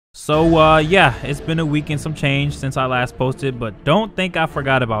So yeah, it's been a week and some change since I last posted, but don't think I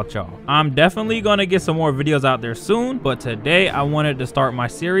forgot about y'all. I'm definitely gonna get some more videos out there soon, but today I wanted to start my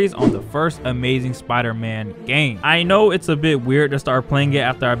series on the first Amazing Spider-Man game. I know it's a bit weird to start playing it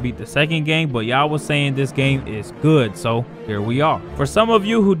after I beat the second game, but y'all was saying this game is good, so here we are. For some of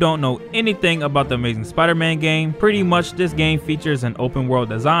you who don't know anything about the Amazing Spider-Man game, pretty much this game features an open world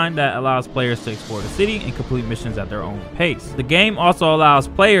design that allows players to explore the city and complete missions at their own pace. The game also allows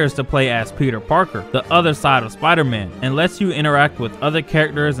players to play as Peter Parker, the other side of Spider-Man, and lets you interact with other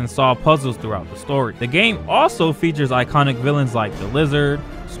characters and solve puzzles throughout the story. The game also features iconic villains like the Lizard,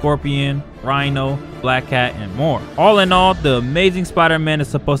 Scorpion, Rhino, Black Cat, and more. All in all, the Amazing Spider-Man is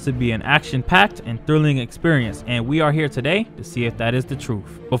supposed to be an action-packed and thrilling experience, and we are here today to see if that is the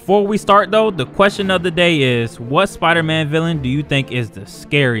truth. Before we start though, the question of the day is, what Spider-Man villain do you think is the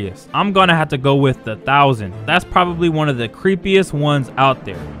scariest? I'm gonna have to go with the 1000. That's probably one of the creepiest ones out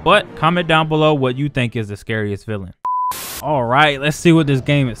there, but comment down below what you think is the scariest villain. All right, let's see what this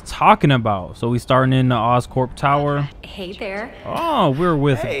game is talking about. So we starting in the Oscorp Tower. Hey there. Oh, we're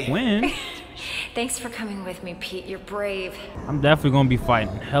with Gwen. Thanks for coming with me, Pete. You're brave. I'm definitely gonna be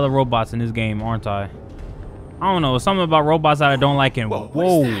fighting hella robots in this game, aren't I? I don't know, something about robots that I don't like. And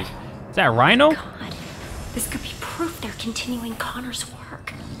whoa, is that Rhino? God, this could be proof they're continuing Connor's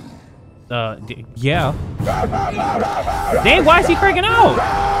work. Yeah. Dang, why is he freaking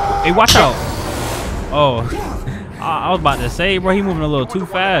out? Hey, watch out. Oh. I was about to say, bro, he moving a little too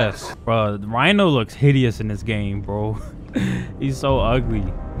fast. Bro, Rhino looks hideous in this game, bro. He's so ugly.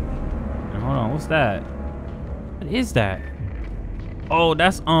 And hold on, what's that? What is that? Oh,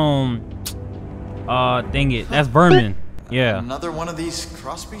 that's dang it, that's vermin. Yeah. Another one of these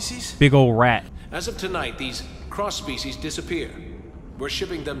cross species? Big old rat. As of tonight, these cross species disappear. We're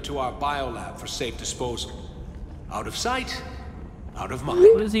shipping them to our biolab for safe disposal. Out of sight, out of mind.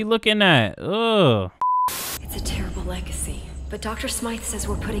 What is he looking at? Ugh. It's a terrible legacy, but Dr. Smythe says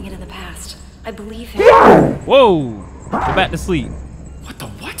we're putting it in the past. I believe him. Whoa! Go back to sleep. What the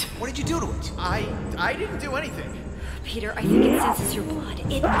what? What did you do to it? I didn't do anything. Peter, I think it senses your blood.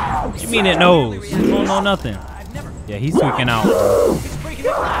 It knows. What you mean it knows? It don't know nothing. Yeah, he's freaking out.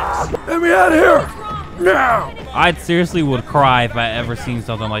 Let me out of here! Now! I seriously would cry if I ever seen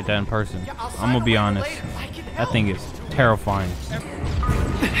something like that in person. I'm gonna be honest. That thing is terrifying.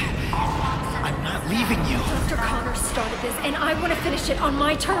 Leaving you. Dr. Connor started this, and I want to finish it on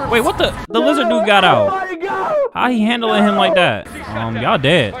my terms. Wait, what the lizard dude got out? How he handling him like that? Y'all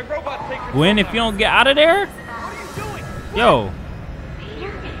dead. Gwen, if you don't get out of there, yo.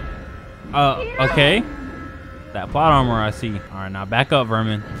 Okay. That plot armor I see. All right, now back up,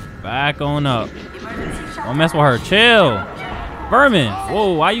 vermin. Back on up. Don't mess with her. Chill, vermin.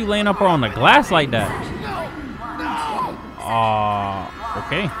 Whoa, why you laying up her on the glass like that?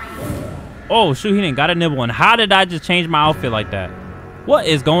 Okay. Oh shoot, he didn't got a nibble. And how did I just change my outfit like that? What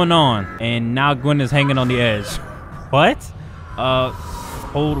is going on? And now Gwen is hanging on the edge. What?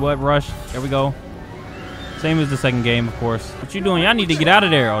 Hold web rush. There we go. Same as the second game, of course. What you doing? Y'all need to get out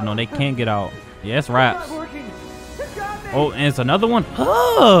of there. Oh no, they can't get out. Yeah, it's wraps. Oh, and it's another one.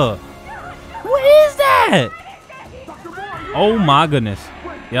 Huh? What is that? Oh my goodness.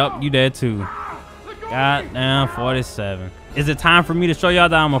 Yep, you dead too. Goddamn 47. Is it time for me to show y'all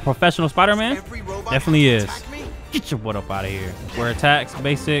that I'm a professional Spider-Man? Definitely is. Get your butt up out of here. Where attacks,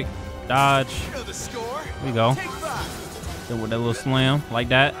 basic, dodge. Here we go. Then with that little slam, like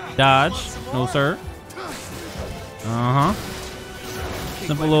that. Dodge. No, sir.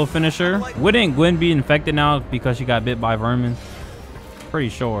 Simple little finisher. Wouldn't Gwen be infected now because she got bit by vermin? Pretty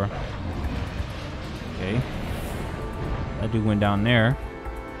sure. Okay. That dude went down there.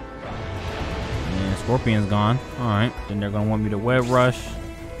 And Scorpion's gone. All right, then they're gonna want me to web rush.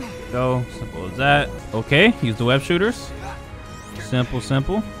 Go, simple as that. Okay, use the web shooters.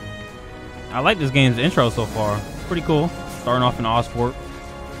 Simple. I like this game's intro so far. Pretty cool. Starting off in Oscorp.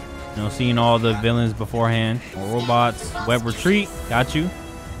 You know, seeing all the villains beforehand. More robots. Web retreat. Got you.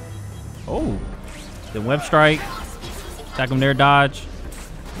 Oh, then web strike. Attack them there. Dodge.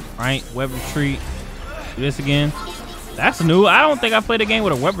 All right, web retreat. Do this again. That's new. I don't think I played a game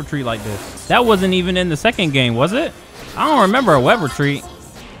with a web retreat like this. That wasn't even in the second game, was it? I don't remember a web retreat.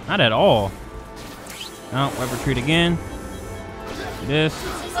 Not at all. No, web retreat again. Do this.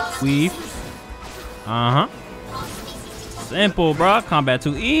 Weave. Simple, bro. Combat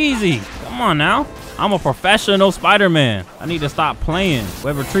too easy. Come on now. I'm a professional Spider-Man. I need to stop playing.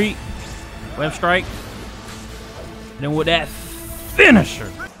 Web retreat. Web strike. Then with that finisher.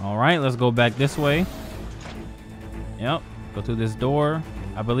 All right, let's go back this way. Yep, go through this door,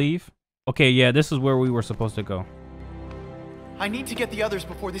 I believe. Okay, yeah, this is where we were supposed to go. I need to get the others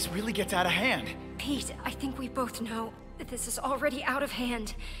before this really gets out of hand. Pete, I think we both know that this is already out of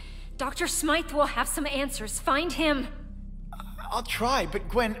hand. Dr. Smythe will have some answers. Find him. I'll try, but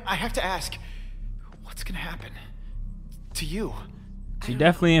Gwen, I have to ask, what's gonna happen to you? She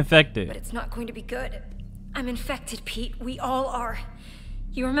definitely infected. But it's not going to be good. I'm infected, Pete. We all are.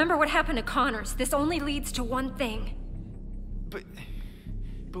 You remember what happened to Connors? This only leads to one thing.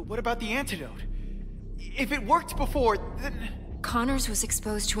 But what about the antidote? If it worked before, then... Connors was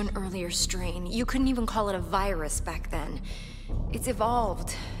exposed to an earlier strain. You couldn't even call it a virus back then. It's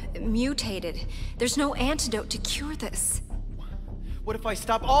evolved, mutated. There's no antidote to cure this. What if I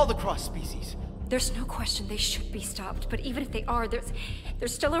stop all the cross species? There's no question they should be stopped, but even if they are,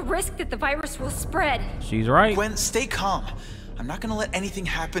 there's still a risk that the virus will spread. She's right. Gwen, stay calm. I'm not gonna let anything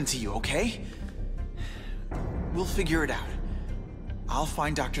happen to you, okay? We'll figure it out. I'll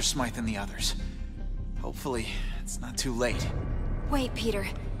find Dr. Smythe and the others. Hopefully, it's not too late. Wait, Peter.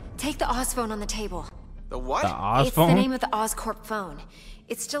 Take the Oz phone on the table. The what? The Oz It's phone? the name of the Oscorp phone.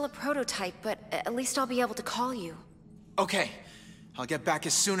 It's still a prototype, but at least I'll be able to call you. Okay. I'll get back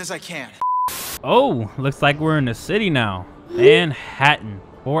as soon as I can. Oh, looks like we're in the city now. Manhattan.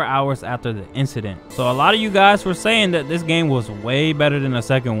 4 hours after the incident. So a lot of you guys were saying that this game was way better than the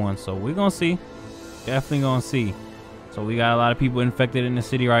second one. So we're gonna see. Definitely gonna see. So we got a lot of people infected in the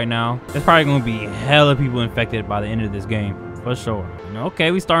city right now. There's probably gonna be hella people infected by the end of this game. For sure.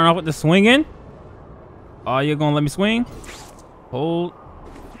 Okay, we starting off with the swinging. Oh, you're gonna let me swing? Hold.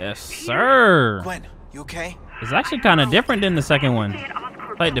 Yes, sir. Gwen, you okay? It's actually kind of different than the second one.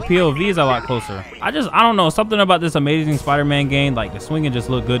 Like the POV is a lot closer. I don't know, something about this Amazing Spider-Man game, like the swinging just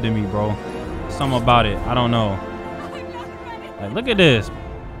looked good to me, bro. Something about it, I don't know. Like, look at this.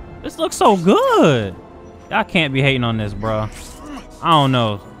 This looks so good. Y'all can't be hating on this, bro. I don't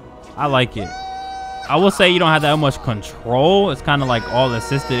know. I like it. I will say you don't have that much control. It's kind of like all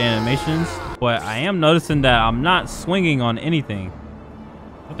assisted animations. But I am noticing that I'm not swinging on anything.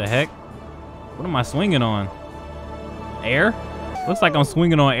 What the heck? What am I swinging on? Air? Looks like I'm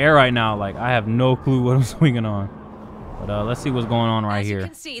swinging on air right now. Like, I have no clue what I'm swinging on. But let's see what's going on right here. As you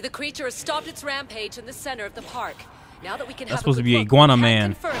can see, the creature has stopped its rampage in the center of the park. Now that we can That's have supposed to a be good look, Iguana we can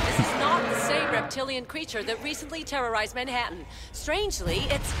Man. confirm this is not the same reptilian creature that recently terrorized Manhattan. Strangely,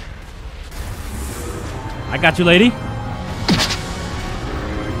 it's... I got you, lady.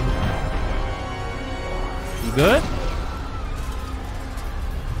 You good?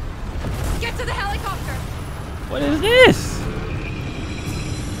 Get to the helicopter! What is this?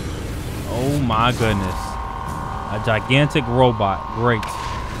 Oh my goodness. A gigantic robot. Great.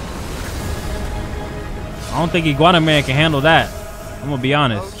 I don't think Iguana Man can handle that. I'm gonna be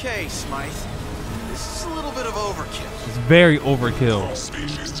honest. Okay, Smythe. This is a little bit of overkill. It's very overkill.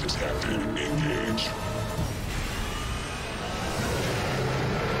 Species detected. Engage.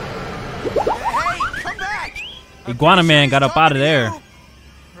 Hey, come back! Iguana Man got up out of there.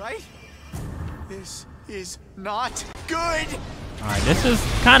 Right? This is not good. Alright, this is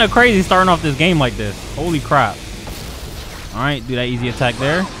kind of crazy starting off this game like this. Holy crap. Alright, do that easy attack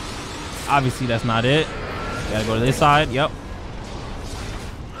there. Obviously, that's not it. Gotta go to this side. Yep.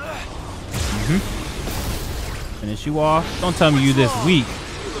 Finish you off. Don't tell me you this weak.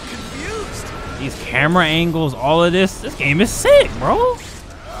 You look confused. These camera angles, all of this. This game is sick, bro.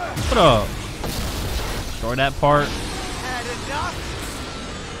 What up? Destroy that part. Had enough.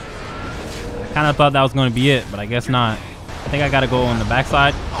 I kind of thought that was going to be it, but I guess not. I think I got to go on the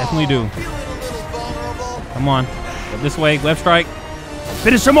backside. Definitely do. Feeling a little vulnerable. Come on. Go this way. Web strike.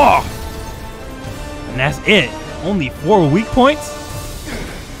 Finish them off. And that's it. Only 4 weak points?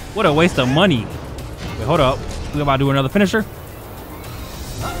 What a waste of money. Wait, hold up. We about to do another finisher?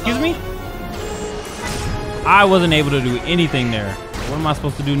 Excuse me? I wasn't able to do anything there. What am I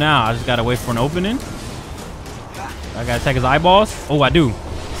supposed to do now? I just gotta wait for an opening? I gotta attack his eyeballs? Oh, I do.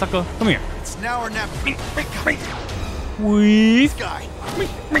 Sucker, come here. It's now or never. Weave. Guy.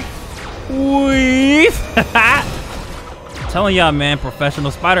 Weave. Telling y'all, man,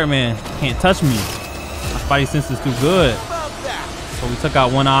 professional Spider-Man. Can't touch me. My Spidey sense is too good. About that. So we took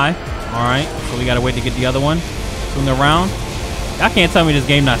out one eye. All right. So we gotta wait to get the other one. Swing around. Y'all can't tell me this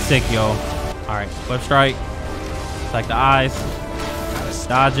game not sick, yo. All right. Web strike. Attack the eyes.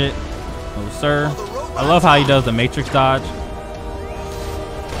 Dodge it. No, sir. I love how he does the Matrix dodge.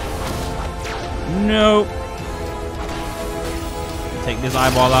 Nope. Take this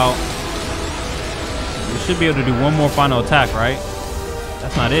eyeball out. We should be able to do one more final attack, right?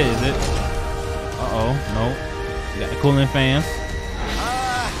 That's not it, is it? Uh-oh. Nope. We got the cooling fans.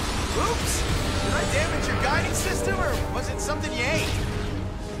 Oops. Did I damage your guiding system, or was it something you ate?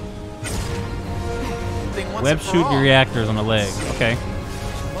 thing once Web and for shoot all. the reactors on the leg. Okay.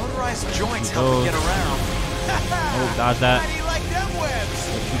 Motorized joints help me get around. Oh, dodge that. How do you like them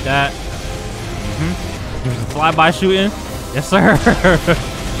webs? Shoot that. Fly-by shooting. Yes, sir.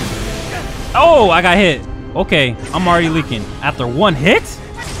 Oh, I got hit. Okay, I'm already leaking. After one hit?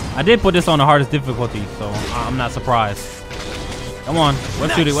 I did put this on the hardest difficulty, so I'm not surprised. Come on,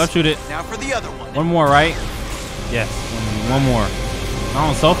 web shoot it, web shoot it. Now for the other one. One more, right? Yes, one more. I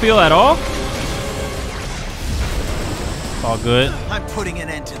don't self-heal at all? It's all good. I'm putting an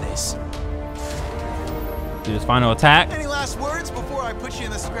end to this. Do this final attack. Any last words before I put you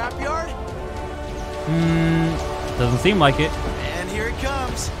in the scrapyard? Doesn't seem like it. And here it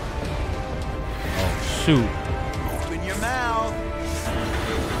comes. Oh, shoot. Open your mouth.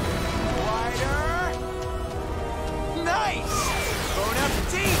 Wider. Nice. Going up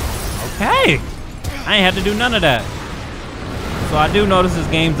deep. Okay. I ain't had to do none of that. So I do notice this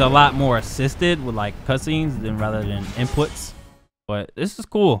game's a lot more assisted with like cutscenes than rather than inputs. But this is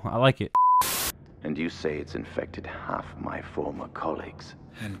cool. I like it. And you say it's infected half my former colleagues.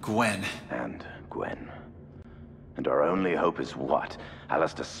 And Gwen. And Gwen. And our only hope is what?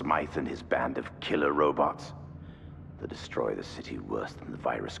 Alistair Smythe and his band of killer robots? They destroy the city worse than the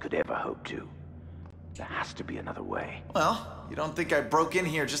virus could ever hope to. There has to be another way. Well, you don't think I broke in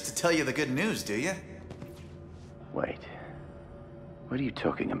here just to tell you the good news, do you? Wait. What are you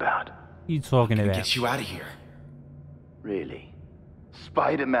talking about? You talking about? Get you out of here. Really?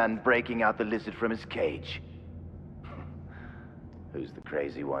 Spider-Man breaking out the lizard from his cage? Who's the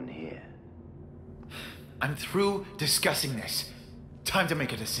crazy one here? I'm through discussing this. Time to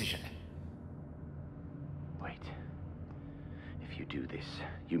make a decision. Wait. If you do this,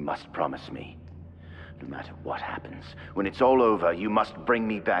 you must promise me. No matter what happens, when it's all over, you must bring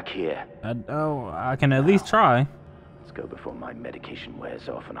me back here. I can at least try. Let's go before my medication wears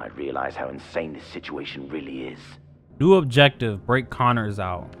off and I realize how insane this situation really is. New objective, break Connors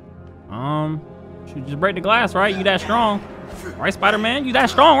out. Should just break the glass, right? You that strong. Right, Spider-Man? You that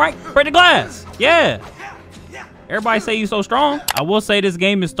strong, right? Break the glass. Yeah. Everybody say you so strong. I will say this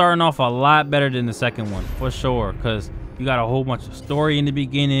game is starting off a lot better than the second one, for sure, because you got a whole bunch of story in the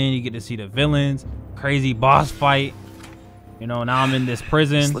beginning. You get to see the villains, crazy boss fight. You know, now I'm in this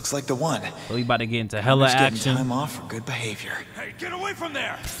prison. This looks like the one. So we about to get into hella Just getting action. time off for good behavior. Hey, get away from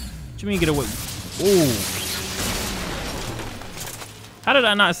there! What you mean get away? Ooh. How did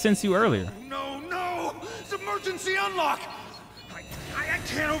I not sense you earlier? No! It's emergency unlock! I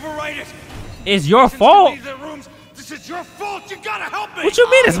can't override it! It's your fault. Leave the rooms. This is your fault! You gotta help me! What you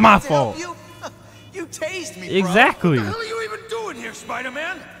mean it's my To help fault? You? You tased me, bro. Exactly. What the hell are you even doing here,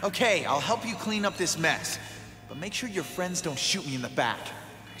 Spider-Man? Okay, I'll help you clean up this mess. But make sure your friends don't shoot me in the back.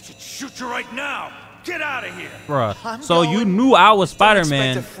 I should shoot you right now! Get out of here! Bruh. I'm So you going. knew I was Don't expect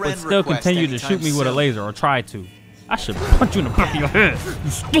Spider-Man, a but friend still request continue to anytime shoot me with a soon. laser, or try to. I should punch you in the back of your head. You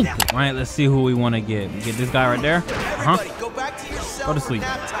stupid. All right, let's see who we want to get. We get this guy right there. Everybody, go back to your cell Go to for sleep.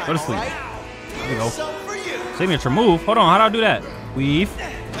 nap time, Go to sleep. all right? There we go. Some for you. Signature move. Hold on. How do I do that? Weave.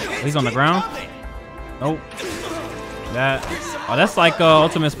 He's on the ground. Nope. That. Oh, that's like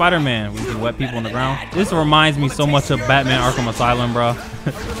Ultimate Spider-Man. We can wet people on the ground. This reminds me so much of Batman Arkham Asylum, bro.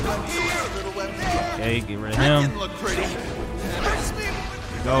 Okay, get rid of him. Didn't look pretty.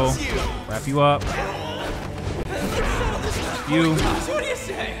 Go. Wrap you up. You. What do you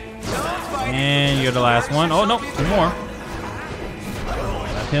say? And you're the last one. Oh, no. Two more.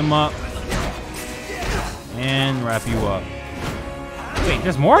 Wrap him up. And wrap you up. Wait,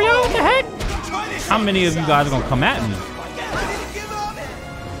 there's more, yo? What the heck? How many of you guys are going to come at me?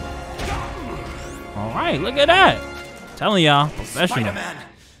 All right, look at that. Telling y'all, professional. Spider-Man,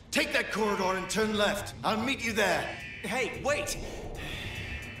 take that corridor and turn left. I'll meet you there. Hey, wait.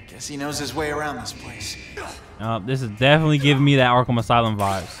 Guess he knows his way around this place. This is definitely giving me that Arkham Asylum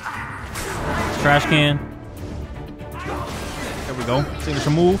vibes. Trash can. There we go. Signature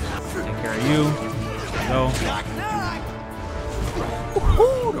move. Take care of you. Go.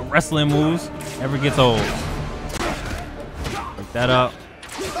 Woohoo, the wrestling moves never gets old. Pick that up.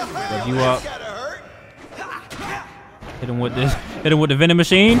 Pick you up. Hit him with this. Hit him with the venom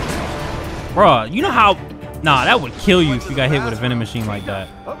machine. Bruh, you know how... Nah, that would kill you if you got hit with a venom machine like that.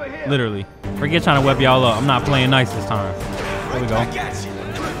 Literally. Forget trying to web y'all up. I'm not playing nice this time. There we go.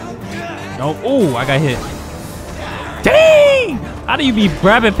 Nope. Ooh, I got hit. Dang! How do you be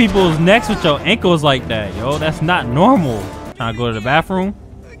grabbing people's necks with your ankles like that, yo? That's not normal. Trying to go to the bathroom?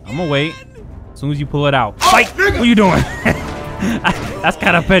 I'm gonna wait. As soon as you pull it out. Fight! What you doing? That's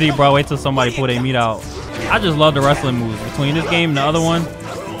kind of petty, bro. Wait till somebody pull their meat out. I just love the wrestling moves. Between this game and the other one,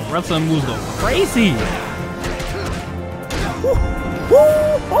 the wrestling moves go crazy. Woo,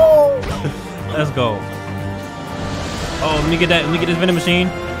 woo, woo. Let's go. Oh, let me get that. Let me get this vending machine.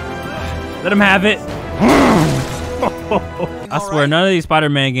 Let him have it. I swear, none of these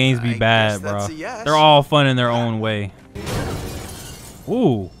Spider-Man games be bad, bro. They're all fun in their own way.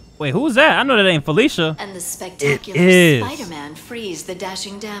 Ooh. Wait, who's that? I know that ain't Felicia. And the spectacular Spider-Man frees the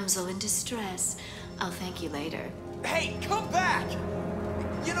dashing damsel in distress. I'll thank you later. Hey, come back!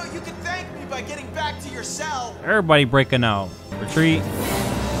 You know, you can thank me by getting back to your cell. Everybody breaking out. Retreat.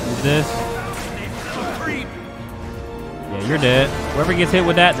 Who's this? Yeah, you're dead. Whoever gets hit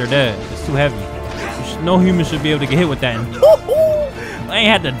with that, they're dead. It's too heavy. No human should be able to get hit with that. I ain't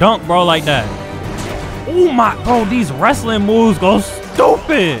had to dunk, bro, like that. Oh my, bro, these wrestling moves go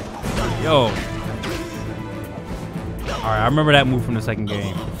stupid. Yo. Alright, I remember that move from the second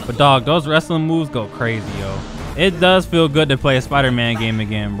game. But dog, those wrestling moves go crazy, yo. It does feel good to play a Spider-Man game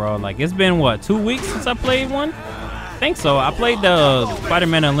again, bro. Like, it's been, what, 2 weeks since I played one? I think so. I played the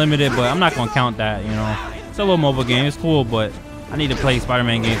Spider-Man Unlimited, but I'm not going to count that, you know. It's a little mobile game. It's cool, but I need to play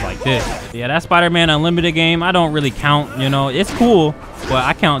Spider-Man games like this. Yeah, that Spider-Man Unlimited game, I don't really count, you know. It's cool, but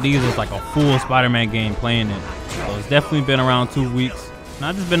I count these as like a full Spider-Man game playing it. So it's definitely been around 2 weeks. And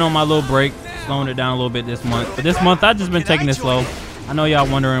I've just been on my little break, slowing it down a little bit this month. But this month, I've just been taking it slow. I know y'all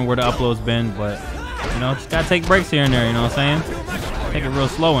wondering where the upload's been, but, you know, just gotta take breaks here and there, you know what I'm saying? Take it real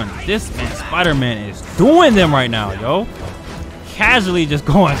slow. And this, man, Spider-Man is doing them right now, yo. Casually just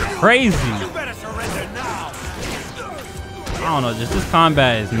going crazy. I don't know, just this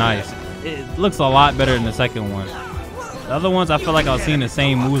combat is nice. It looks a lot better than the second one. The other ones, I feel like I was seeing the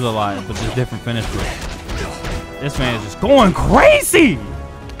same moves a lot, but just different finishes. This man is just going crazy.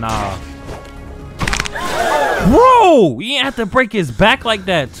 Nah. Bro, you didn't have to break his back like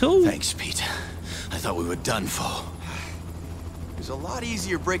that, too. Thanks, Pete. I thought we were done for. It was a lot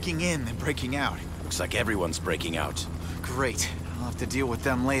easier breaking in than breaking out. Looks like everyone's breaking out. Great. I'll have to deal with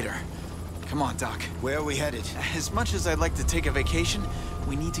them later. Come on, Doc. Where are we headed? As much as I'd like to take a vacation,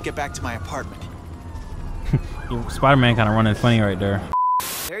 we need to get back to my apartment. Spider-Man kind of running funny right there.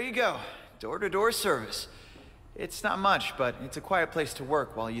 There you go. Door-to-door service. It's not much, but it's a quiet place to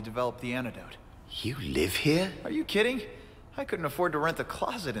work while you develop the antidote. You live here? Are you kidding? I couldn't afford to rent a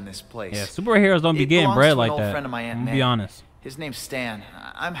closet in this place. Yeah, superheroes don't be getting bread like that. Friend of my Aunt I'm gonna May. be honest. His name's Stan.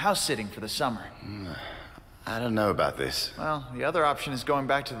 I'm house sitting for the summer. I don't know about this. Well, the other option is going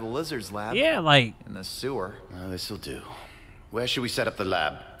back to the lizard's lab. Yeah, like, in the sewer. Well, this'll do. Where should we set up the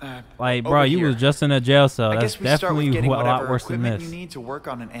lab? like, bro, you was just in a jail cell. That's definitely a lot worse than this. You need to work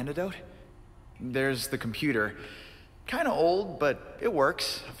on an antidote. There's the computer. Kind of old, but it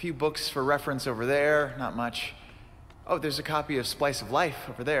works. A few books for reference over there, not much. Oh, there's a copy of Splice of Life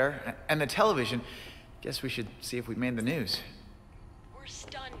over there. And the television. Guess we should see if we made the news. We're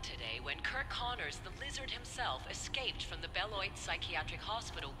stunned today when Kirk Connors, the lizard himself, escaped from the Beloit Psychiatric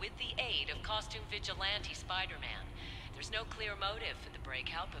Hospital with the aid of costume vigilante Spider-Man. There's no clear motive for the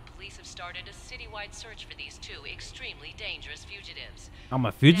breakout, but police have started a citywide search for these two extremely dangerous fugitives. I'm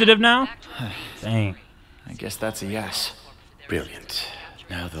a fugitive now? Dang. I guess that's a yes. Brilliant.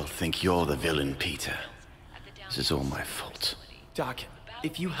 Now they'll think you're the villain, Peter. This is all my fault. Doc,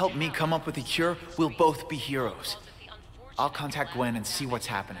 if you help me come up with a cure, we'll both be heroes. I'll contact Gwen and see what's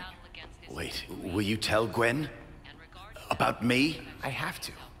happening. Wait, will you tell Gwen? About me? I have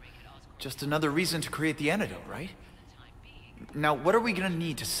to. Just another reason to create the antidote, right? Now, what are we gonna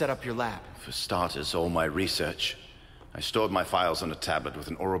need to set up your lab? For starters, all my research. I stored my files on a tablet with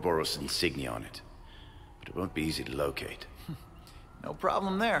an Ouroboros insignia on it. But it won't be easy to locate. No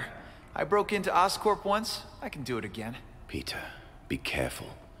problem there. I broke into Oscorp once. I can do it again. Peter, be careful.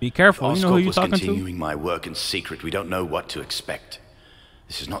 Be careful. You know who you're talking to? Continuing my work in secret. We don't know what to expect.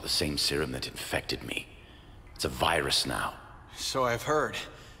 This is not the same serum that infected me. It's a virus now. So I've heard.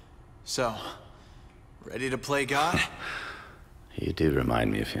 So, ready to play God? You do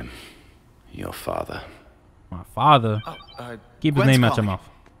remind me of him. Your father. My father? Oh, keep his name out your mouth.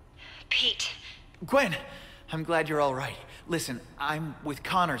 Pete. Gwen, I'm glad you're all right. Listen, I'm with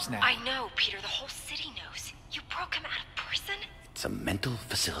Connors now. I know, Peter. The whole city knows. You broke him out of prison? It's a mental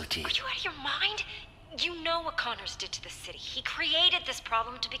facility. Are you out of your mind? You know what Connors did to the city. He created this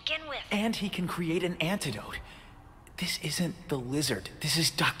problem to begin with. And he can create an antidote. This isn't the lizard. This is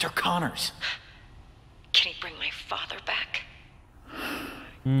Dr. Connors. Can he bring my father back?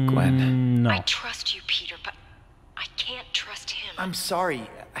 Gwen. No. I trust you, Peter, but I can't trust him. I'm sorry.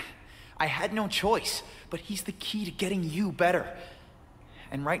 I had no choice, but he's the key to getting you better.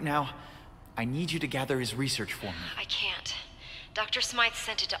 And right now, I need you to gather his research for me. I can't. Dr. Smythe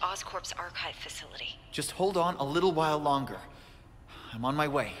sent it to Oscorp's archive facility. Just hold on a little while longer. I'm on my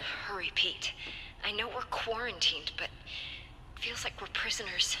way. Hurry, Pete. I know we're quarantined, but it feels like we're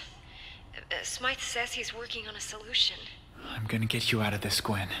prisoners. Smythe says he's working on a solution. I'm gonna get you out of this,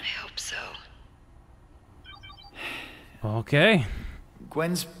 Gwen. I hope so. Okay.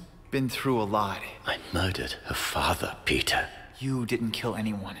 Gwen's been through a lot. I murdered her father, Peter. You didn't kill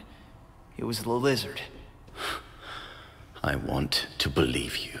anyone. It was the lizard. I want to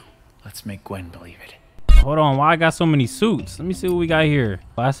believe you. Let's make Gwen believe it. Hold on, why I got so many suits? Let me see what we got here.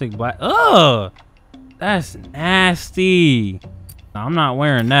 Classic black. Ugh! That's nasty. Nah, I'm not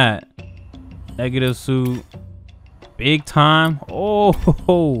wearing that. Negative suit. Big time.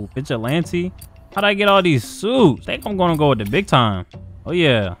 Oh, vigilante. How'd I get all these suits? I think I'm gonna go with the big time. Oh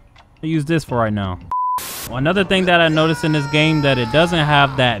yeah, I'll use this for right now. Well, another thing that I noticed in this game that it doesn't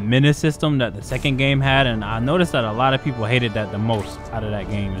have that menace system that the second game had, and I noticed that a lot of people hated that the most out of that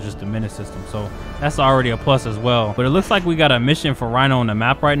game is just the menace system. So that's already a plus as well. But it looks like we got a mission for Rhino on the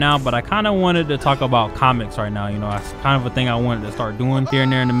map right now, but I kind of wanted to talk about comics right now. You know, that's kind of a thing I wanted to start doing here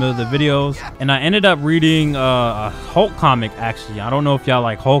and there in the middle of the videos. And I ended up reading a Hulk comic, actually. I don't know if y'all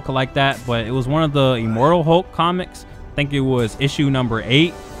like Hulk like that, but it was one of the Immortal Hulk comics. I think it was issue number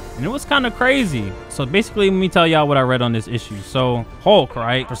 8. And it was kind of crazy. So basically, let me tell y'all what I read on this issue. So Hulk,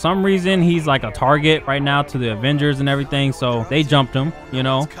 right? For some reason, he's like a target right now to the Avengers and everything. So they jumped him, you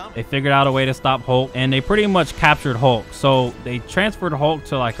know. They figured out a way to stop Hulk. And they pretty much captured Hulk. So they transferred Hulk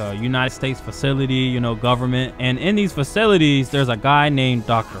to like a United States facility, you know, government. And in these facilities, there's a guy named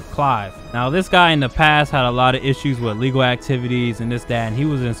Dr. Clive. Now, this guy in the past had a lot of issues with legal activities and this, that, and he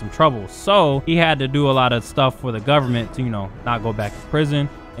was in some trouble. So he had to do a lot of stuff for the government to, you know, not go back to prison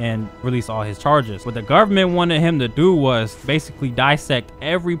and release all his charges. What the government wanted him to do was basically dissect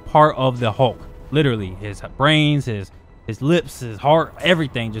every part of the Hulk. Literally, his brains, his lips, his heart,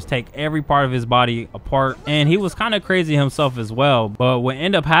 everything. Just take every part of his body apart. And he was kind of crazy himself as well. But what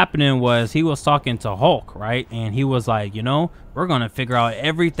ended up happening was he was talking to Hulk, right? And he was like, you know, we're going to figure out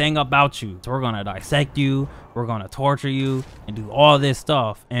everything about you. So we're going to dissect you. We're going to torture you and do all this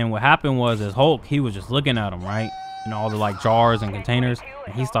stuff. And what happened was as Hulk, he was just looking at him, right? You know, all the like jars and containers,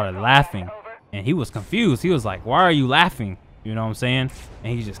 and he started laughing, and he was confused. He was like, why are you laughing? You know what I'm saying?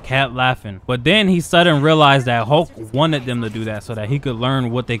 And he just kept laughing. But then he suddenly realized that Hulk wanted them to do that so that he could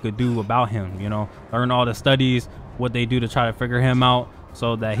learn what they could do about him, you know, learn all the studies, what they do to try to figure him out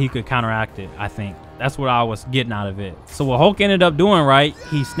so that he could counteract it. I think that's what I was getting out of it. So what Hulk ended up doing, right,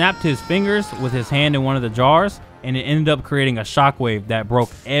 he snapped his fingers with his hand in one of the jars, and it ended up creating a shockwave that broke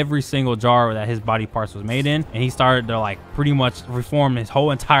every single jar that his body parts was made in. And he started to like pretty much reform his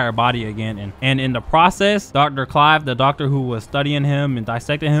whole entire body again. And in the process, Dr. Clive, the doctor who was studying him and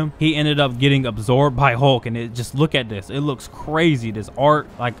dissecting him, he ended up getting absorbed by Hulk. And it just, look at this. It looks crazy. This art,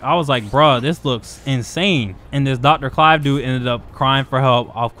 like I was like, bruh, this looks insane. And this Dr. Clive dude ended up crying for help.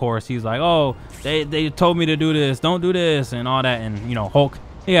 Of course, he's like, oh, they told me to do this. Don't do this and all that. And, you know, Hulk,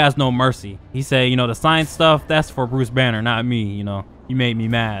 he has no mercy. He said, you know, the science stuff, that's for Bruce Banner, not me, you know. You made me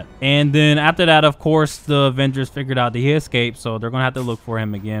mad. And then after that, of course, the Avengers figured out that he escaped, so they're gonna have to look for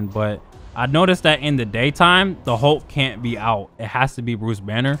him again. But I noticed that in the daytime, the Hulk can't be out. It has to be Bruce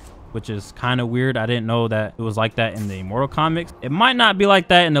Banner, which is kind of weird. I didn't know that it was like that in the Immortal comics. It might not be like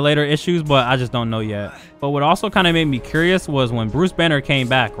that in the later issues, but I just don't know yet. But what also kind of made me curious was when Bruce Banner came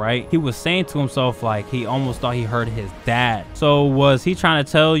back, right? He was saying to himself, like, he almost thought he heard his dad. So was he trying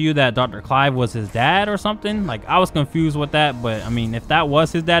to tell you that Dr. Clive was his dad or something? Like, I was confused with that, but I mean, if that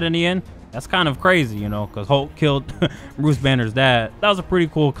was his dad in the end, that's kind of crazy, you know, because Hulk killed Bruce Banner's dad. That was a pretty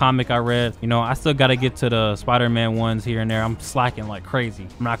cool comic I read. You know, I still got to get to the Spider-Man ones here and there. I'm slacking like crazy.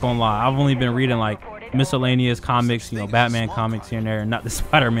 I'm not going to lie. I've only been reading like miscellaneous comics, you know, Batman comics here and there, not the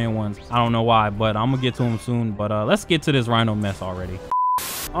Spider-Man ones. I don't know why, but I'm going to get to them soon. But let's get to this Rhino mess already.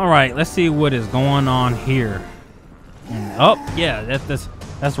 All right, let's see what is going on here. And, oh, yeah,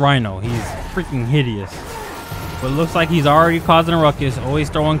 that's Rhino. He's freaking hideous. But it looks like he's already causing a ruckus, always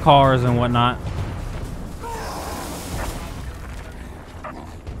throwing cars and whatnot.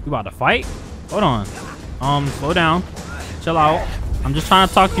 You about to fight? Hold on. Slow down. Chill out. I'm just trying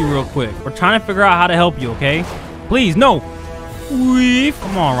to talk to you real quick. We're trying to figure out how to help you, okay? Please, no. Weave.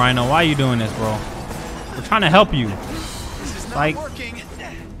 Come on, Rhino. Why are you doing this, bro? We're trying to help you. Like,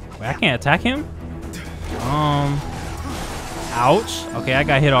 wait, I can't attack him? Ouch. Okay, I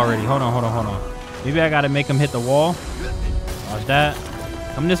got hit already. Hold on. Maybe I gotta make him hit the wall. Dodge that.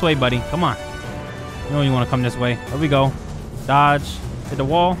 Come this way, buddy. Come on. You know you want to come this way. There we go. Dodge. Hit the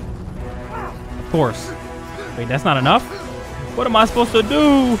wall. Of course. Wait, that's not enough? What am I supposed to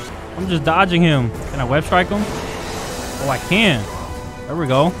do? I'm just dodging him. Can I web strike him? Oh, I can. There we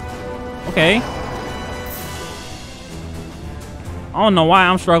go. Okay. I don't know why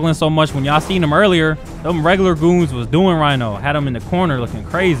I'm struggling so much when y'all seen him earlier. them regular goons was doing Rhino. Had him in the corner looking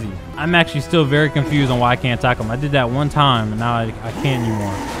crazy. I'm actually still very confused on why I can't attack him. I did that one time, and now I can't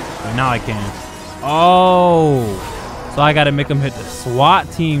anymore. But now I can. Oh, so I got to make him hit the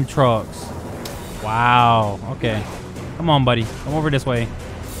SWAT team trucks. Wow. Okay. Come on, buddy. Come over this way.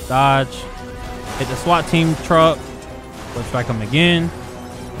 Dodge. Hit the SWAT team truck. Let's strike him again.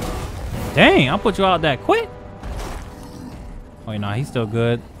 Dang, I'll put you out that quick. Oh, no, he's still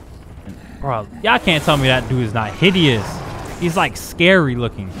good. Bro, y'all can't tell me that dude is not hideous. He's like scary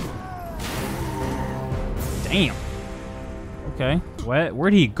looking. Damn. Okay.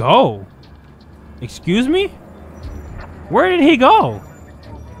 Where'd he go? Excuse me? Where did he go?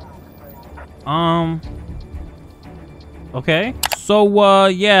 Okay. So,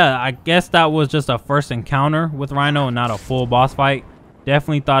 yeah, I guess that was just a first encounter with Rhino and not a full boss fight.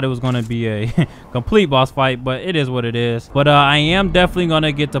 Definitely thought it was going to be a complete boss fight, but it is what it is. But I am definitely going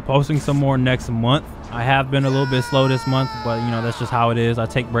to get to posting some more next month. I have been a little bit slow this month, but, you know, that's just how it is. I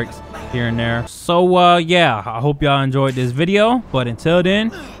take breaks here and there. So, yeah, I hope y'all enjoyed this video. But until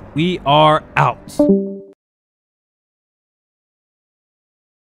then, we are out.